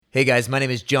Hey guys, my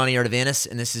name is Johnny Artavanus,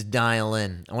 and this is Dial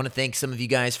In. I want to thank some of you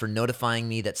guys for notifying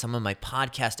me that some of my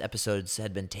podcast episodes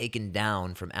had been taken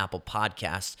down from Apple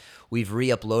Podcasts. We've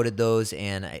re-uploaded those,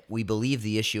 and we believe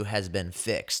the issue has been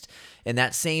fixed. In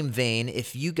that same vein,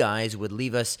 if you guys would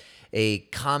leave us a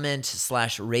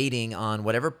comment/rating on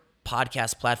whatever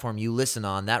podcast platform you listen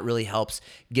on, that really helps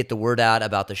get the word out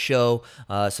about the show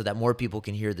so that more people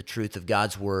can hear the truth of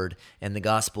God's word and the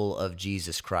gospel of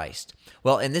Jesus Christ.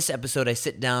 Well, in this episode, I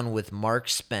sit down with Mark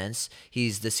Spence.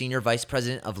 He's the Senior Vice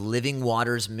President of Living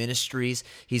Waters Ministries.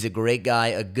 He's a great guy,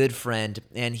 a good friend,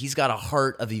 and he's got a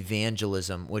heart of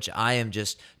evangelism, which I am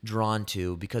just drawn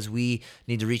to because we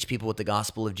need to reach people with the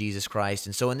gospel of Jesus Christ.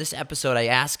 And so in this episode, I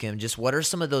ask him just what are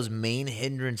some of those main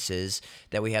hindrances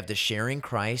that we have to sharing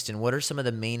Christ, and what are some of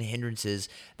the main hindrances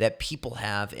that people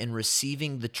have in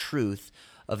receiving the truth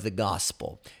of the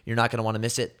gospel? You're not going to want to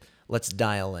miss it. Let's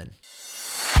dial in.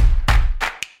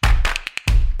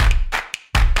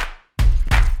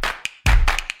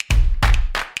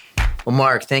 Well,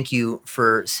 Mark, thank you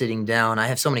for sitting down. I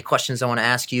have so many questions I want to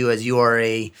ask you, as you are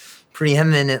a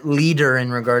preeminent leader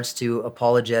in regards to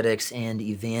apologetics and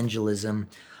evangelism.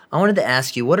 I wanted to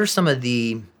ask you, what are some of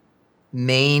the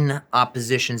main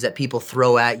oppositions that people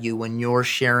throw at you when you're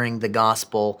sharing the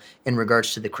gospel in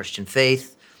regards to the Christian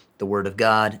faith, the Word of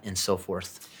God, and so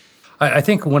forth? I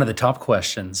think one of the top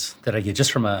questions that I get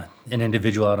just from an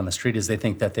individual out on the street is they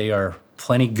think that they are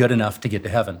plenty good enough to get to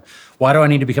heaven. Why do I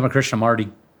need to become a Christian? I'm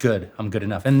already good. I'm good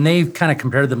enough. And they've kind of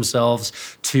compared themselves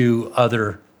to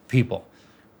other people,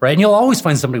 right? And you'll always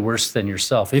find somebody worse than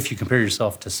yourself if you compare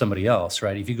yourself to somebody else,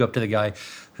 right? If you go up to the guy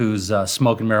who's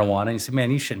smoking marijuana and you say,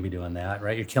 man, you shouldn't be doing that,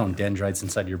 right? You're killing dendrites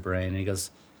inside your brain. And he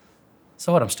goes,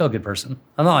 so what? I'm still a good person.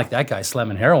 I'm not like that guy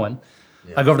slamming heroin.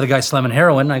 Yeah. I go over to the guy slamming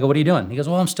heroin and I go, what are you doing? He goes,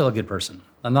 well, I'm still a good person.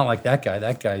 I'm not like that guy.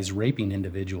 That guy's raping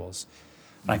individuals.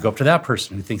 And I go up to that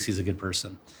person who thinks he's a good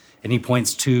person. And he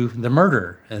points to the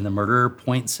murderer, and the murderer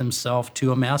points himself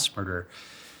to a mass murderer.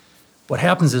 What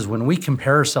happens is when we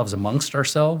compare ourselves amongst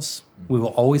ourselves, we will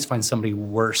always find somebody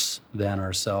worse than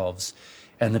ourselves.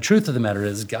 And the truth of the matter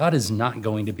is God is not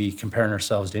going to be comparing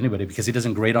ourselves to anybody because he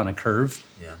doesn't grade on a curve.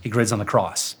 Yeah. He grades on the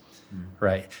cross,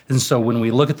 right? And so when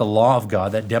we look at the law of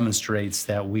God, that demonstrates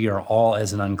that we are all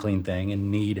as an unclean thing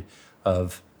in need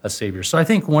of a Savior. So I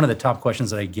think one of the top questions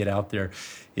that I get out there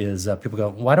is people go,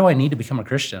 why do I need to become a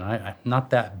Christian? I'm not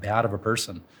that bad of a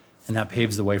person. And that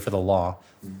paves the way for the law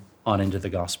on into the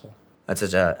gospel. That's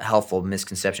such a helpful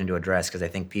misconception to address, because I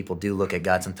think people do look at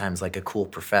God sometimes like a cool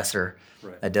professor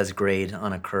that does grade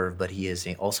on a curve, but he is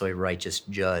also a righteous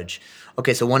judge.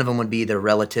 Okay, so one of them would be the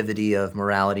relativity of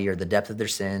morality or the depth of their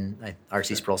sin.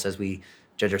 R.C. Sproul says we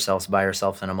judge ourselves by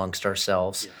ourselves and amongst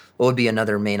ourselves. Yeah. What would be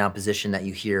another main opposition that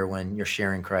you hear when you're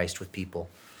sharing Christ with people?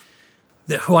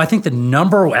 Well, I think the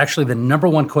number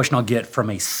one question I'll get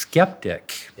from a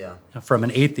skeptic, from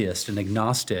an atheist, an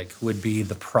agnostic, would be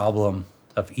the problem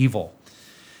of evil.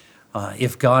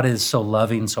 If God is so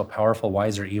loving, so powerful, why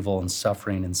is there evil and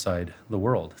suffering inside the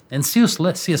world? And C.S.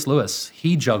 Lewis,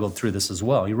 he juggled through this as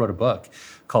well. He wrote a book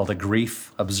called A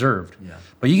Grief Observed. Yeah.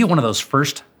 But you get one of those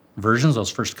first versions, those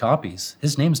first copies,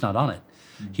 his name's not on it.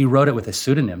 Mm-hmm. He wrote it with a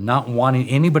pseudonym, not wanting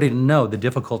anybody to know the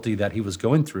difficulty that he was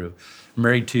going through.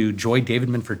 Married to Joy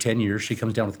Davidman for 10 years. She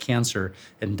comes down with cancer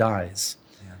and dies.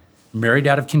 Yeah. Married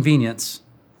out of convenience,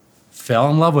 fell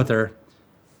in love with her,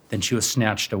 then she was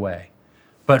snatched away.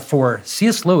 But for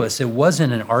C.S. Lewis, it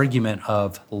wasn't an argument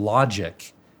of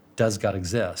logic, does God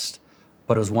exist?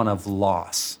 But it was one of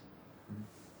loss.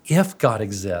 If God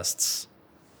exists,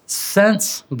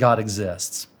 since God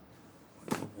exists,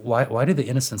 why do the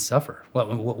innocent suffer?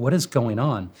 What is going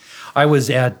on? I was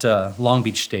at Long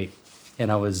Beach State,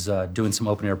 and I was doing some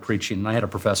open air preaching, and I had a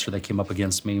professor that came up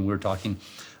against me, and we were talking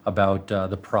about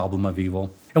the problem of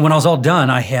evil. And when I was all done,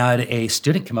 I had a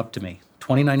student come up to me,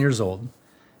 29 years old,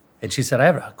 and she said, I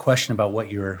have a question about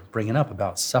what you're bringing up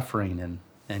about suffering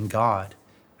and God.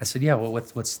 I said, yeah, well,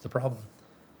 what's the problem?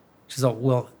 She said,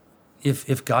 well,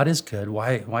 if God is good,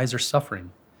 why is there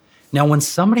suffering? Now, when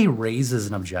somebody raises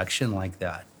an objection like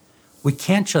that, we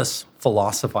can't just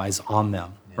philosophize on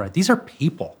them, right? These are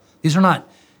people. These are not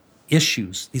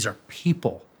issues. These are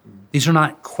people. These are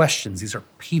not questions. These are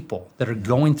people that are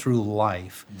going through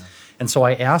life. And so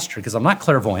I asked her, because I'm not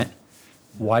clairvoyant,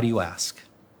 why do you ask?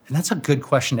 And that's a good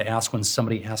question to ask when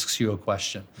somebody asks you a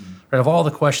question. Right? Of all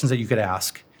the questions that you could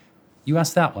ask, you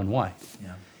ask that one, why?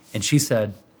 Yeah. And she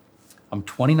said, I'm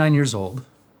 29 years old.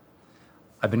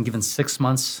 I've been given 6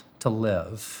 months to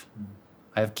live.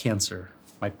 I have cancer.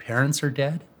 My parents are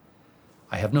dead.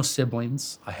 I have no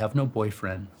siblings. I have no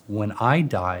boyfriend. When I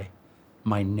die,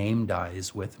 my name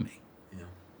dies with me. Yeah.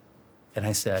 And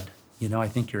I said, I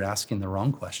think you're asking the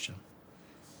wrong question.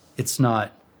 It's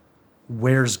not,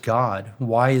 where's God?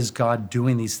 Why is God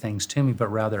doing these things to me? But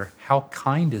rather, how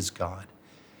kind is God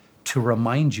to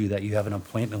remind you that you have an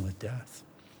appointment with death?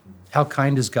 How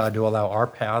kind is God to allow our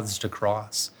paths to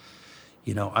cross?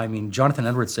 Jonathan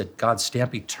Edwards said, God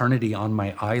stamped eternity on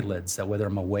my eyelids, that whether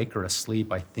I'm awake or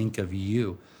asleep, I think of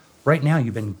you. Right now,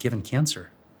 you've been given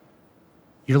cancer.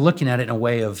 You're looking at it in a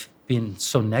way of being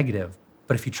so negative.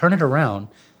 But if you turn it around,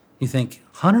 you think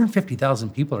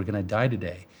 150,000 people are going to die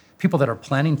today. People that are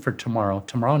planning for tomorrow.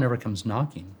 Tomorrow never comes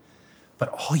knocking. But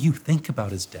all you think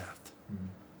about is death. Mm-hmm.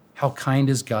 How kind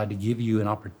is God to give you an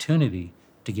opportunity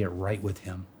to get right with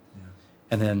him? Yeah.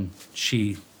 And then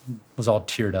she was all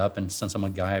teared up, and since I'm a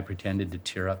guy, I pretended to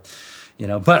tear up,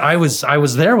 But I was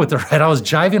there with her, right? I was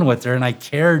jiving with her, and I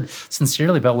cared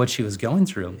sincerely about what she was going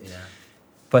through. Yeah.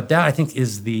 But that, I think,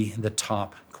 is the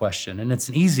top question, and it's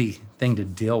an easy thing to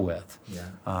deal with.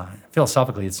 Yeah.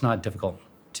 Philosophically, it's not difficult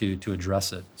to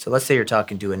address it. So let's say you're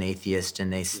talking to an atheist,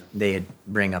 and they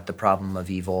bring up the problem of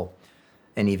evil,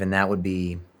 and even that would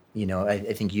be,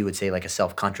 I think you would say like a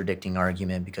self-contradicting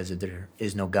argument, because if there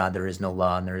is no God, there is no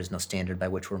law, and there is no standard by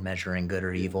which we're measuring good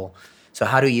or evil. So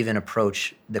how do you even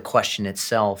approach the question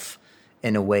itself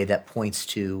in a way that points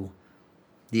to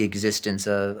the existence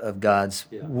of God's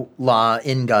law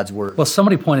in God's word? Well,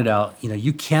 somebody pointed out,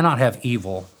 you cannot have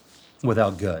evil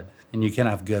without good, and you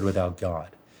cannot have good without God,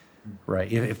 right?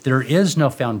 If there is no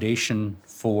foundation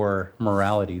for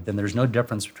morality, then there's no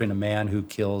difference between a man who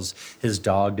kills his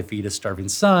dog to feed his starving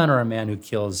son or a man who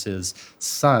kills his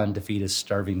son to feed his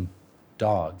starving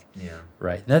dog,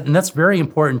 right? And that's very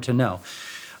important to know.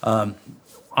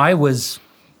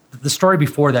 The story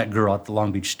before that girl at the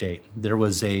Long Beach State, there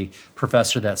was a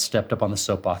professor that stepped up on the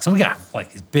soapbox. And we got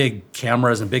like these big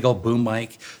cameras and big old boom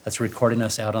mic that's recording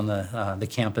us out on the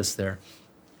campus there.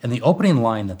 And the opening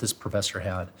line that this professor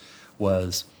had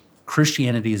was,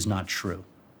 "Christianity is not true."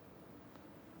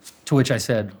 To which I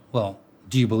said, "Well,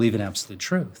 do you believe in absolute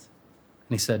truth?"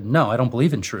 And he said, "No, I don't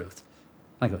believe in truth."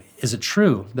 And I go, "Is it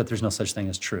true that there's no such thing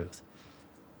as truth?"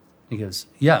 He goes,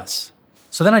 "Yes."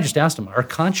 So then I just asked him, are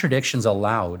contradictions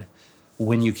allowed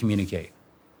when you communicate?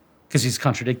 Because he's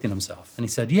contradicting himself. And he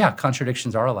said, yeah,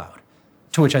 contradictions are allowed.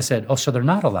 To which I said, oh, so they're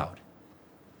not allowed?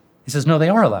 He says, no, they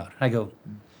are allowed. I go,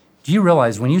 do you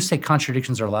realize when you say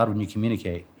contradictions are allowed when you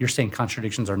communicate, you're saying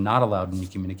contradictions are not allowed when you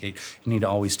communicate? You need to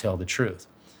always tell the truth.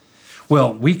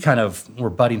 Well, we kind of were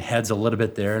butting heads a little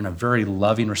bit there in a very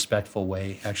loving, respectful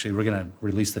way. Actually, we're going to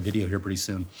release the video here pretty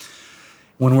soon.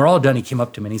 When we're all done, he came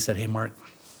up to me and he said, hey, Mark,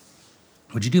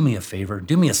 would you do me a favor?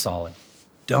 Do me a solid.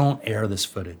 Don't air this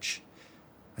footage.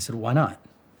 I said, why not?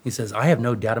 He says, I have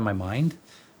no doubt in my mind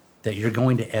that you're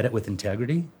going to edit with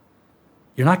integrity.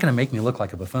 You're not going to make me look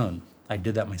like a buffoon. I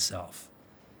did that myself.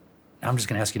 Now I'm just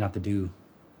going to ask you not to do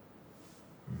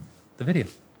the video.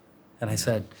 And I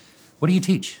said, what do you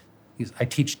teach? He goes, I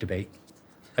teach debate.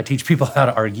 I teach people how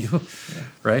to argue,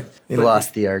 right? He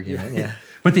lost the argument, yeah.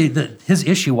 But his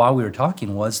issue while we were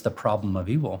talking was the problem of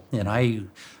evil. And I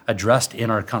addressed in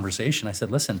our conversation, I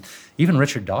said, listen, even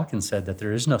Richard Dawkins said that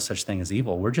there is no such thing as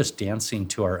evil. We're just dancing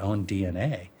to our own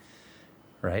DNA,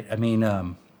 right? I mean,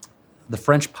 the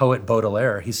French poet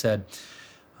Baudelaire, he said,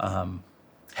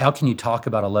 how can you talk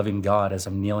about a loving God as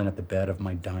I'm kneeling at the bed of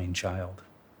my dying child?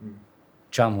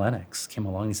 John Lennox came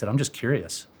along and he said, I'm just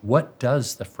curious. What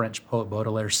does the French poet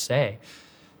Baudelaire say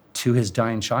to his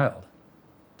dying child?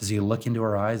 Does he look into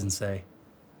her eyes and say,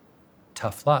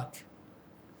 tough luck?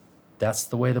 That's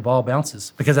the way the ball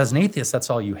bounces. Because as an atheist,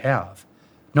 that's all you have.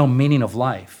 No meaning of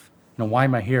life. Why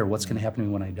am I here? What's going to happen to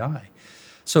me when I die?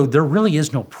 So there really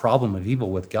is no problem of evil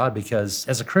with God, because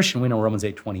as a Christian, we know Romans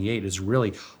 8:28 is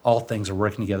really all things are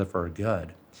working together for our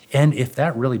good. And if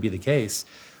that really be the case,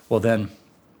 well then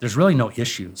there's really no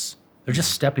issues. They're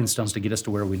just stepping stones to get us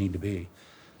to where we need to be.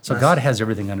 So God has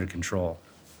everything under control.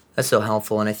 That's so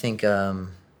helpful. And I think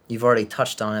you've already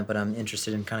touched on it, but I'm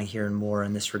interested in kind of hearing more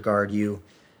in this regard. You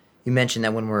mentioned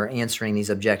that when we're answering these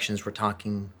objections, we're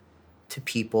talking to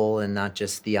people and not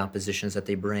just the oppositions that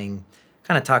they bring.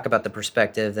 Kind of talk about the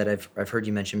perspective that I've heard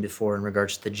you mention before in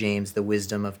regards to James, the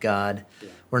wisdom of God. Yeah.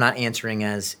 We're not answering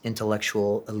as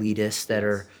intellectual elitists that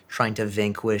are trying to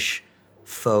vanquish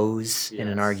foes in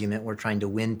an argument. We're trying to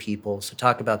win people. So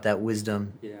talk about that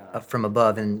wisdom from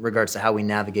above in regards to how we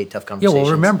navigate tough conversations. Yeah,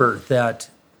 well, remember that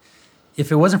if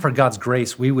it wasn't for God's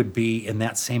grace, we would be in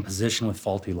that same position with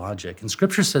faulty logic. And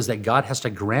Scripture says that God has to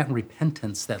grant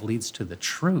repentance that leads to the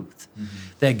truth. Mm-hmm.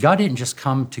 That God didn't just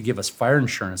come to give us fire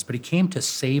insurance, but he came to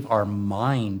save our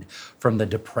mind from the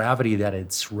depravity that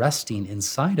it's resting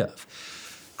inside of.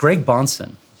 Greg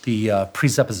Bahnsen, the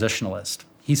presuppositionalist,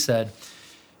 he said,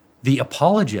 The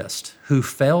apologist who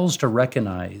fails to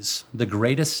recognize the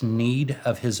greatest need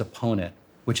of his opponent,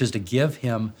 which is to give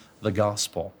him the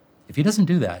gospel. If he doesn't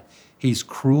do that, he's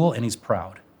cruel and he's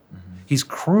proud. He's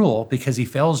cruel because he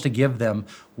fails to give them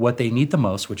what they need the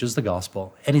most, which is the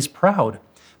gospel. And he's proud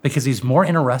because he's more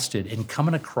interested in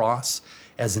coming across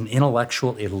as an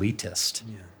intellectual elitist.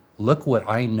 Yeah. Look what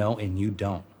I know and you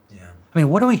don't. Yeah. I mean,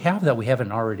 what do we have that we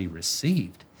haven't already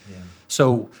received? Yeah.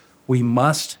 So we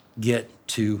must get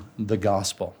to the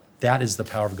gospel. That is the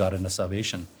power of God into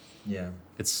salvation. Yeah.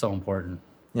 It's so important.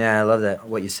 Yeah, I love that,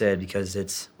 what you said,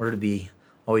 because we're to be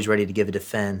always ready to give a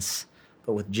defense,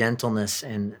 but with gentleness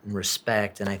and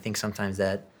respect. And I think sometimes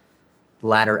that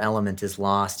latter element is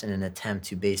lost in an attempt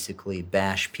to basically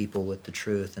bash people with the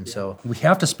truth. And so we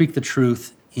have to speak the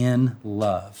truth in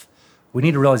love. We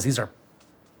need to realize these are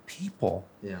people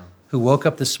who woke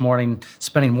up this morning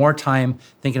spending more time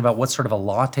thinking about what sort of a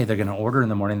latte they're going to order in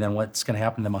the morning than what's going to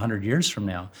happen to them 100 years from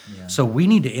now. Yeah. So we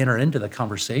need to enter into the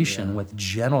conversation with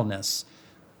gentleness,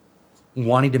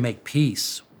 wanting to make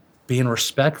peace, being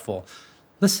respectful.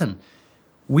 Listen,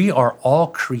 we are all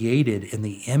created in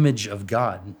the image of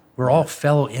God. We're all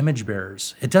fellow image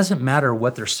bearers. It doesn't matter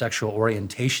what their sexual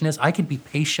orientation is. I could be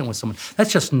patient with someone.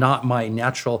 That's just not my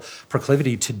natural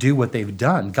proclivity to do what they've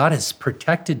done. God has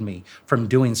protected me from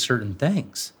doing certain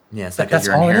things. Yeah, it's not because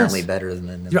you're inherently better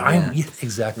than them.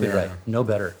 Exactly right. No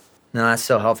better. No, that's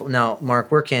so helpful. Now,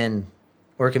 Mark, where can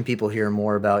people hear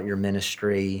more about your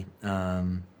ministry,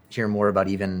 hear more about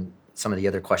even some of the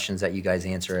other questions that you guys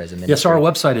answer as a ministry? Yes, our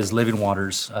website is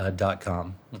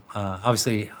livingwaters.com.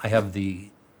 Obviously, I have the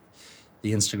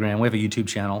Instagram. We have a YouTube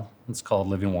channel. It's called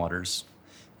Living Waters.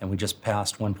 And we just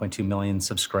passed 1.2 million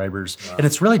subscribers. Wow. And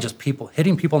it's really just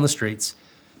hitting people on the streets,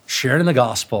 sharing the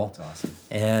gospel, awesome.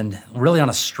 And really on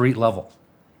a street level.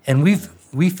 And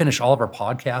we finish all of our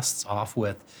podcasts off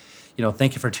with,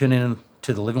 thank you for tuning in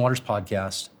to the Living Waters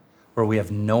podcast, where we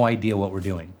have no idea what we're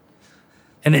doing.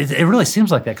 And it really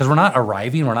seems like that, because we're not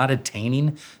arriving, we're not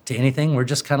attaining to anything. We're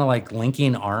just kind of like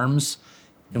linking arms.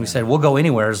 And we said, we'll go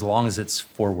anywhere as long as it's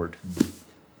forward.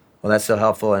 Well, that's so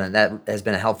helpful, and that has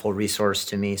been a helpful resource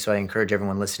to me. So I encourage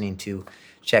everyone listening to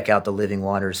check out the Living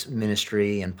Waters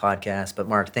ministry and podcast. But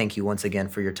Mark, thank you once again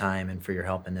for your time and for your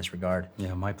help in this regard.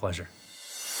 Yeah, my pleasure.